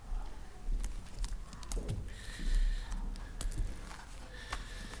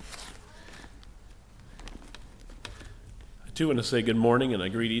I too want to say good morning, and I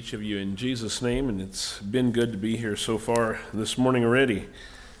greet each of you in Jesus' name, and it's been good to be here so far this morning already.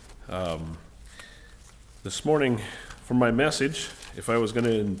 This morning, for my message, if I was going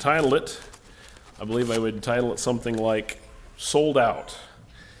to entitle it, I believe I would entitle it something like Sold Out.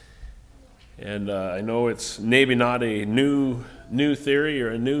 And I know it's maybe not a new theory or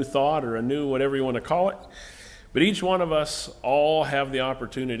a new thought or a new whatever you want to call it, but each one of us all have the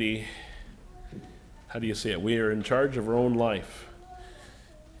opportunity. How do you say it? We are in charge of our own life.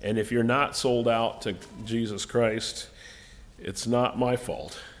 And if you're not sold out to Jesus Christ, it's not my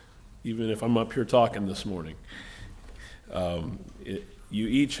fault, even if I'm up here talking this morning. You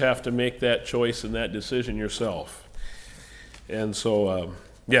each have to make that choice and that decision yourself. And so,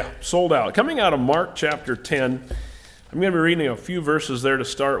 sold out. Coming out of Mark chapter 10, I'm going to be reading a few verses there to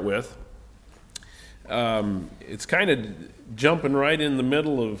start with. It's kind of jumping right in the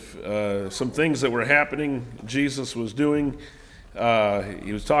middle of some things that were happening Jesus was doing.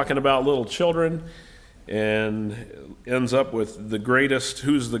 He was talking about little children and ends up with the greatest,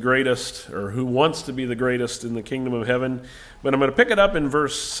 who's the greatest, or who wants to be the greatest in the kingdom of heaven. But I'm going to pick it up in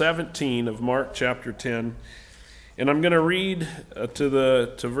verse 17 of Mark chapter 10, and I'm going to read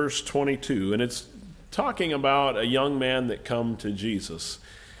to verse 22, and it's talking about a young man that come to Jesus.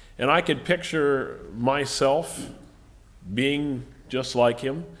 And I could picture myself being just like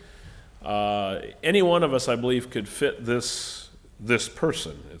him. Any one of us, I believe, could fit this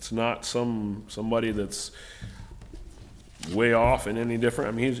person. It's not somebody that's way off and any different.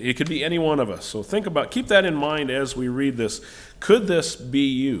 I mean, he could be any one of us. So keep that in mind as we read this. Could this be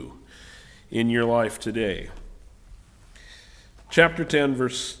you in your life today? Chapter 10,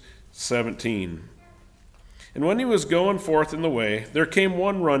 verse 17. And when he was going forth in the way, there came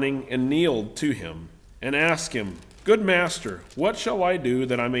one running and kneeled to him and asked him, Good master, what shall I do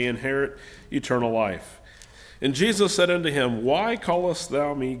that I may inherit eternal life? And Jesus said unto him, Why callest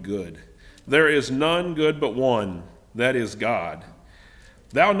thou me good? There is none good but one, that is God.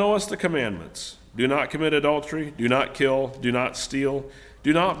 Thou knowest the commandments. Do not commit adultery, do not kill, do not steal,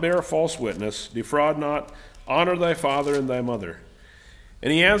 do not bear false witness, defraud not, honor thy father and thy mother.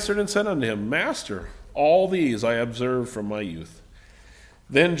 And he answered and said unto him, Master, all these I observed from my youth.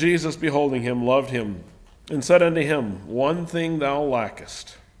 Then Jesus, beholding him, loved him, and said unto him, One thing thou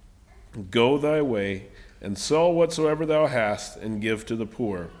lackest. Go thy way, and sell whatsoever thou hast, and give to the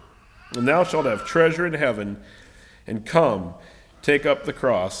poor. And thou shalt have treasure in heaven, and come, take up the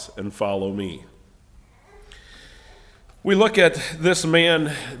cross, and follow me. We look at this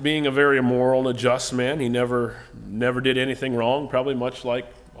man being a very moral and a just man. He never did anything wrong, probably much like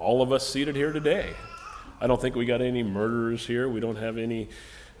all of us seated here today. I don't think we got any murderers here. We don't have any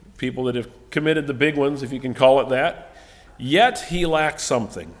people that have committed the big ones, if you can call it that. Yet he lacks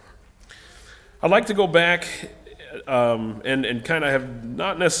something. I'd like to go back and kind of have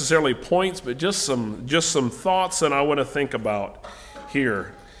not necessarily points, but just some thoughts that I want to think about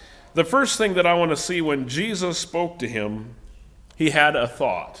here. The first thing that I want to see, when Jesus spoke to him, he had a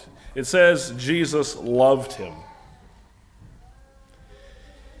thought. It says Jesus loved him.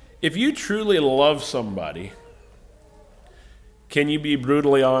 If you truly love somebody, can you be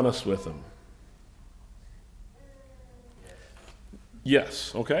brutally honest with them?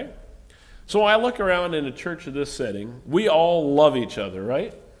 Yes, okay? So I look around in a church of this setting, we all love each other,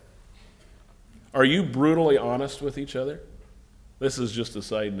 right? Are you brutally honest with each other? This is just a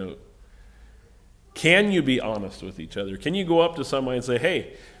side note. Can you be honest with each other? Can you go up to somebody and say,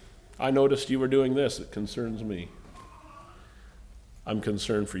 Hey, I noticed you were doing this. It concerns me. I'm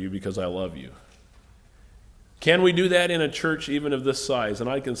concerned for you because I love you. Can we do that in a church even of this size? And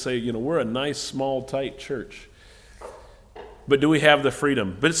I can say, we're a nice, small, tight church. But do we have the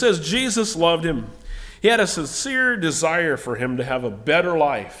freedom? But it says Jesus loved him. He had a sincere desire for him to have a better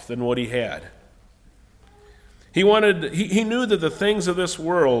life than what he had. He knew that the things of this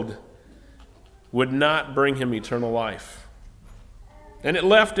world would not bring him eternal life. And it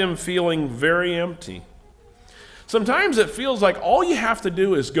left him feeling very empty. Sometimes it feels like all you have to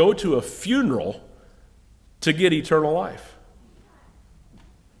do is go to a funeral to get eternal life.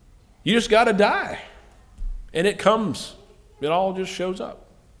 You just got to die. And it comes. It all just shows up.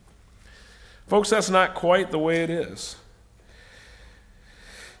 Folks, that's not quite the way it is.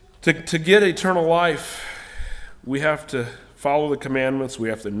 To get eternal life, we have to follow the commandments. We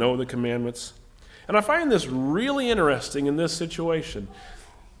have to know the commandments. And I find this really interesting in this situation.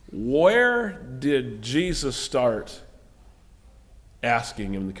 Where did Jesus start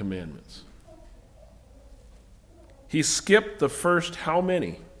asking him the commandments? He skipped the first how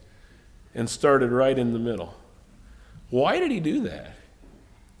many and started right in the middle. Why did he do that?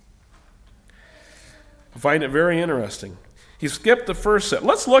 I find it very interesting. He skipped the first set.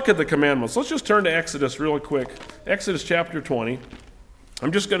 Let's look at the commandments. Let's just turn to Exodus really quick. Exodus chapter 20.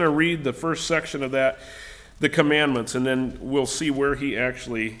 I'm just going to read the first section of that, the commandments, and then we'll see where he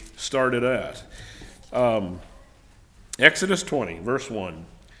actually started at. Exodus 20, verse 1.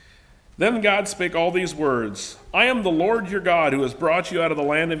 Then God spake all these words, I am the Lord your God, who has brought you out of the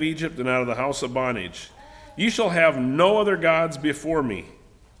land of Egypt and out of the house of bondage. You shall have no other gods before me,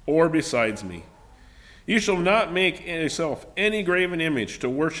 or besides me. You shall not make yourself any graven image to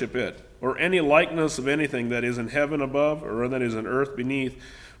worship it, or any likeness of anything that is in heaven above, or that is in earth beneath,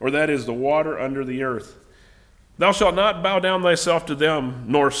 or that is the water under the earth. Thou shalt not bow down thyself to them,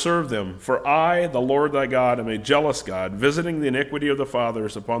 nor serve them. For I, the Lord thy God, am a jealous God, visiting the iniquity of the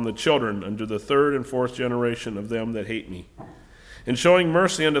fathers upon the children unto the third and fourth generation of them that hate me, and showing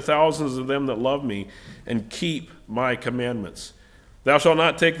mercy unto thousands of them that love me, and keep my commandments. Thou shalt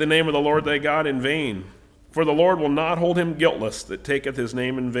not take the name of the Lord thy God in vain, for the Lord will not hold him guiltless that taketh his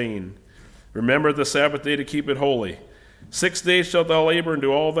name in vain. Remember the Sabbath day to keep it holy. 6 days shalt thou labor and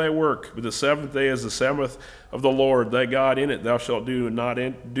do all thy work, but the seventh day is the Sabbath of the Lord thy God. In it thou shalt do not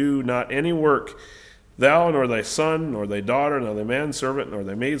any work, thou, nor thy son, nor thy daughter, nor thy manservant, nor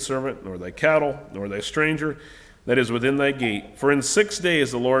thy maidservant, nor thy cattle, nor thy stranger that is within thy gate. For in 6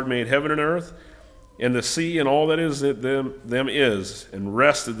 days the Lord made heaven and earth, and the sea, and all that is in them is, and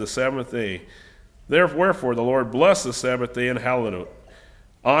rested the seventh day. Wherefore the Lord blessed the Sabbath day and hallowed it.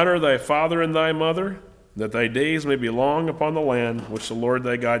 Honor thy father and thy mother, that thy days may be long upon the land which the Lord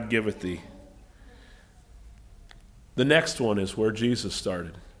thy God giveth thee. The next one is where Jesus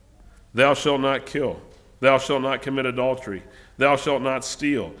started. Thou shalt not kill. Thou shalt not commit adultery. Thou shalt not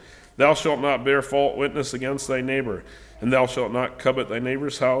steal. Thou shalt not bear false witness against thy neighbor. And thou shalt not covet thy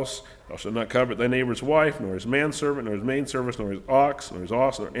neighbor's house. Thou shalt not covet thy neighbor's wife, nor his manservant, nor his maidservant, nor his ox, nor his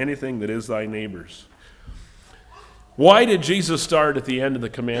ox, nor anything that is thy neighbor's. Why did Jesus start at the end of the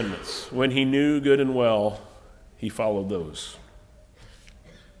commandments? When he knew good and well, he followed those.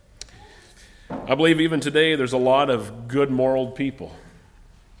 I believe even today there's a lot of good moral people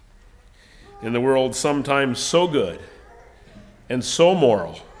in the world, sometimes so good and so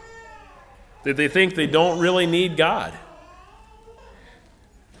moral that they think they don't really need God.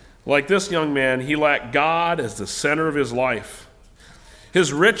 Like this young man, he lacked God as the center of his life.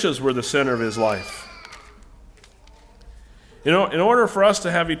 His riches were the center of his life. You know, in order for us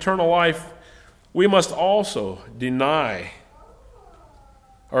to have eternal life, we must also deny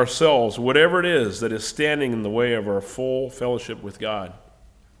ourselves whatever it is that is standing in the way of our full fellowship with God.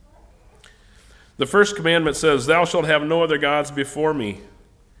 The first commandment says, Thou shalt have no other gods before me.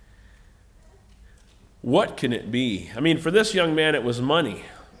 What can it be? I mean, for this young man, it was money.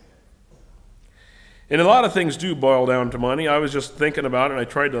 And a lot of things do boil down to money. I was just thinking about it, and I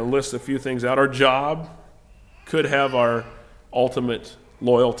tried to list a few things out. Our job could have our ultimate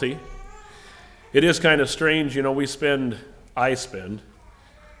loyalty. It is kind of strange, you know, I spend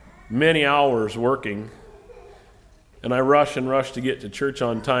many hours working, and I rush to get to church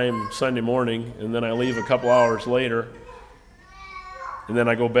on time Sunday morning, and then I leave a couple hours later, and then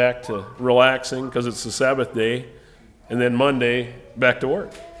I go back to relaxing because it's the Sabbath day, and then Monday back to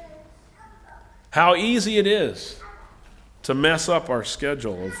work. How easy it is to mess up our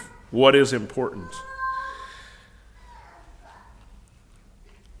schedule of what is important.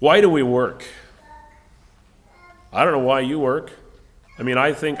 Why do we work? I don't know why you work. I mean,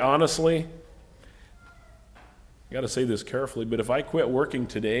 I think honestly, I got to say this carefully, but if I quit working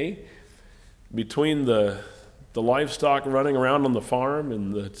today, between the livestock running around on the farm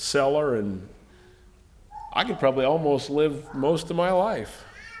and the cellar, and I could probably almost live most of my life.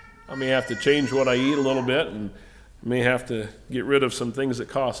 I may have to change what I eat a little bit, and may have to get rid of some things that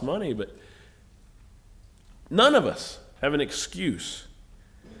cost money, but none of us have an excuse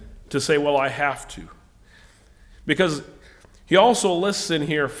to say, well, I have to. Because he also lists in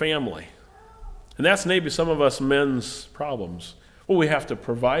here family. And that's maybe some of us men's problems. Well, we have to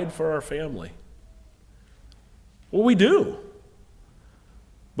provide for our family. Well, we do.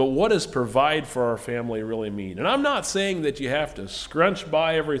 But what does provide for our family really mean? And I'm not saying that you have to scrunch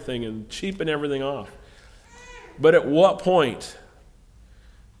by everything and cheapen everything off. But at what point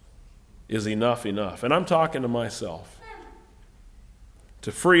is enough enough? And I'm talking to myself.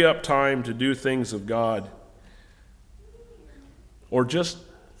 To free up time to do things of God, or just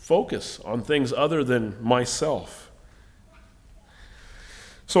focus on things other than myself.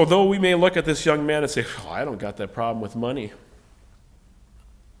 So though we may look at this young man and say, I don't got that problem with money,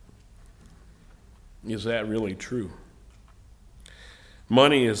 is that really true?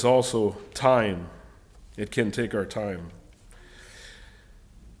 Money is also time. It can take our time.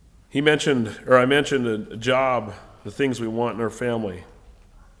 I mentioned a job the things we want in our family.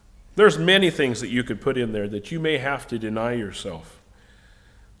 There's many things that you could put in there that you may have to deny yourself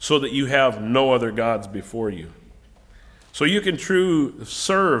so that you have no other gods before you. So you can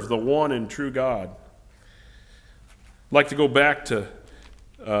serve the one and true God. I'd like to go back to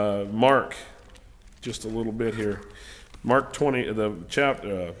Mark just a little bit here. Mark 20,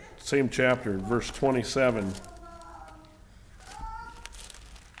 same chapter, verse 27.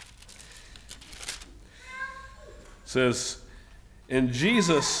 Says, "And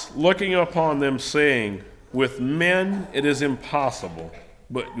Jesus, looking upon them, saying, with men it is impossible,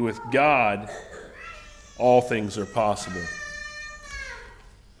 but with God all things are possible."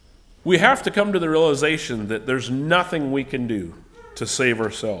 We have to come to the realization that there's nothing we can do to save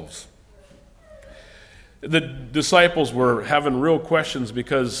ourselves. The disciples were having real questions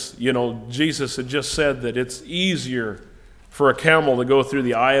because, Jesus had just said that it's easier for a camel to go through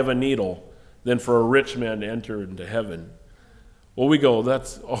the eye of a needle than for a rich man to enter into heaven. Well, we go,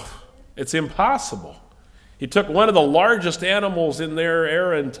 it's impossible. He took one of the largest animals in their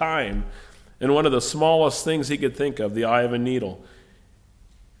era and time and one of the smallest things he could think of, the eye of a needle,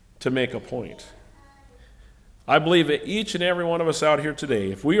 to make a point. I believe that each and every one of us out here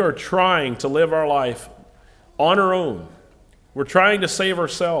today, if we are trying to live our life on our own, we're trying to save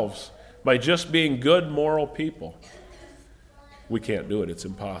ourselves by just being good, moral people, we can't do it. It's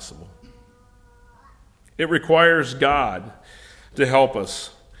impossible. It requires God to help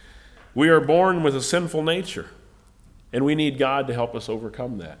us. We are born with a sinful nature, and we need God to help us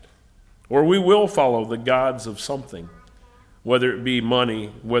overcome that. Or we will follow the gods of something, whether it be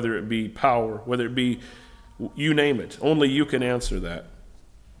money, whether it be power, whether it be, you name it. Only you can answer that.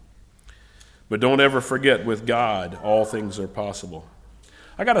 But don't ever forget, with God, all things are possible.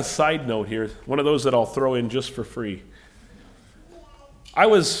 I got a side note here, one of those that I'll throw in just for free. I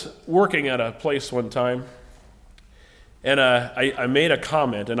was working at a place one time, and I made a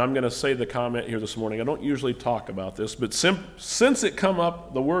comment, and I'm going to say the comment here this morning. I don't usually talk about this, but since the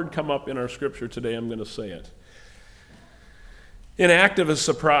word come up in our scripture today, I'm going to say it. In act of a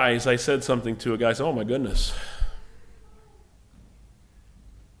surprise, I said something to a guy. I said, "Oh my goodness."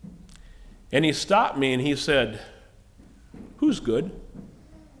 And he stopped me and he said, "Who's good?"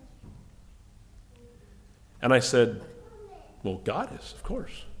 And I said, "Well, God is, of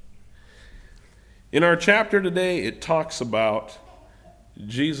course." In our chapter today, it talks about,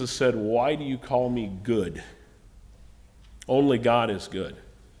 Jesus said, "Why do you call me good? Only God is good."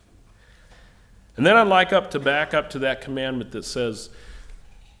 And then I'd like to back up to that commandment that says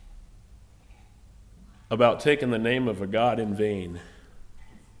about taking the name of a God in vain.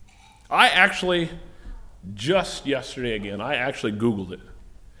 I actually, just yesterday again, I actually Googled it.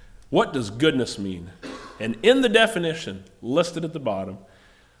 What does goodness mean? And in the definition, listed at the bottom,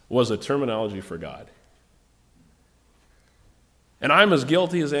 was a terminology for God. And I'm as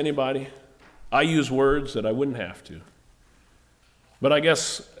guilty as anybody. I use words that I wouldn't have to. But I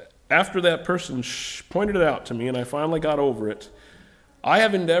guess after that person pointed it out to me and I finally got over it, I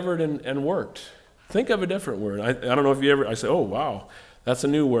have endeavored and worked. Think of a different word. I don't know if you ever, I say, "Oh, wow, that's a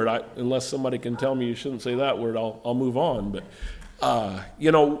new word." Unless somebody can tell me you shouldn't say that word, I'll move on. But,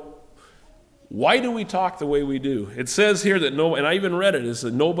 why do we talk the way we do? It says here that and I even read it, is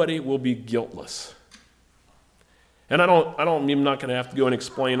that nobody will be guiltless. And I'm not going to have to go and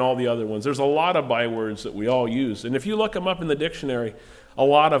explain all the other ones. There's a lot of bywords that we all use. And if you look them up in the dictionary, a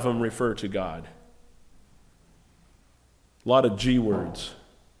lot of them refer to God. A lot of G words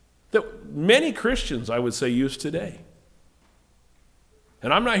that many Christians, I would say, use today.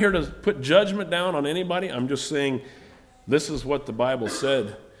 And I'm not here to put judgment down on anybody. I'm just saying this is what the Bible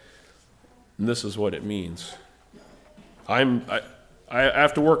said. And this is what it means. I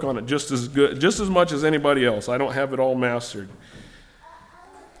have to work on it just as much as anybody else. I don't have it all mastered.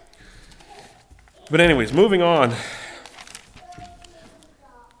 But anyways, moving on.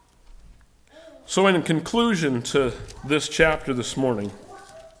 So in conclusion to this chapter this morning,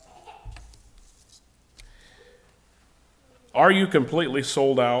 are you completely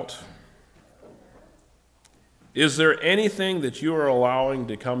sold out? Is there anything that you are allowing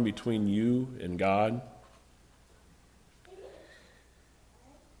to come between you and God?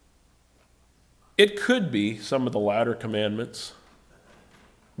 It could be some of the latter commandments.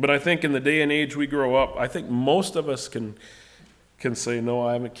 But I think in the day and age we grow up, I think most of us can say, "No,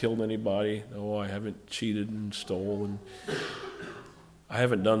 I haven't killed anybody. No, I haven't cheated and stolen. I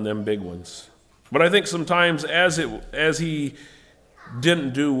haven't done them big ones." But I think sometimes as he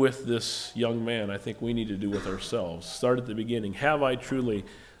didn't do with this young man, I think we need to do with ourselves. Start at the beginning. Have I truly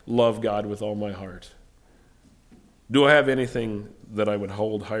loved God with all my heart? Do I have anything that I would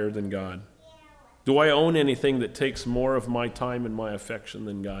hold higher than God? Do I own anything that takes more of my time and my affection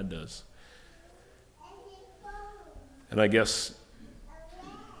than God does? And I guess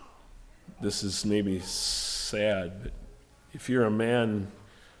this is maybe sad, but if you're a man,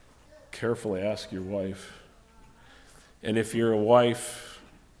 carefully ask your wife. And if you're a wife,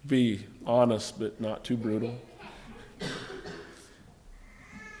 be honest but not too brutal.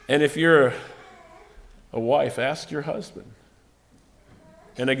 And if you're a wife, ask your husband.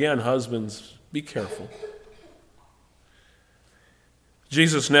 And again, husbands, be careful.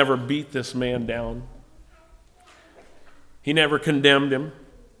 Jesus never beat this man down. He never condemned him.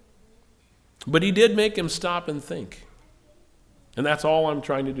 But he did make him stop and think. And that's all I'm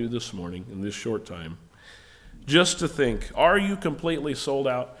trying to do this morning in this short time. Just to think, are you completely sold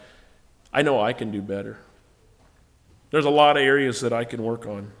out? I know I can do better. There's a lot of areas that I can work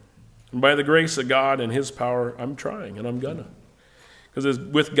on. And by the grace of God and his power, I'm trying, and I'm gonna. Because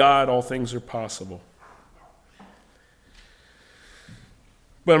with God, all things are possible.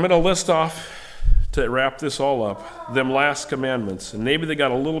 But I'm going to list off, to wrap this all up, them last commandments. And maybe they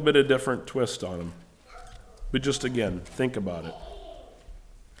got a little bit of different twist on them. But just again, think about it.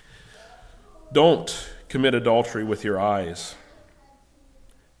 Don't commit adultery with your eyes.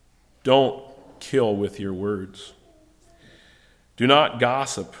 Don't kill with your words. Do not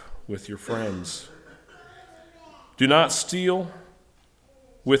gossip with your friends. Do not steal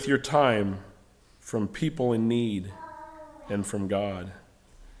with your time from people in need and from God.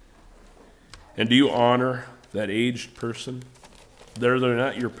 And do you honor that aged person? They're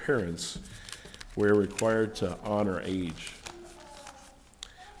not your parents. We're required to honor age.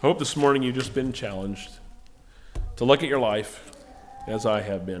 I hope this morning you've just been challenged to look at your life as I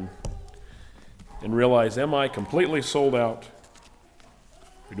have been and realize, am I completely sold out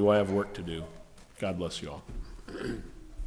or do I have work to do? God bless you all.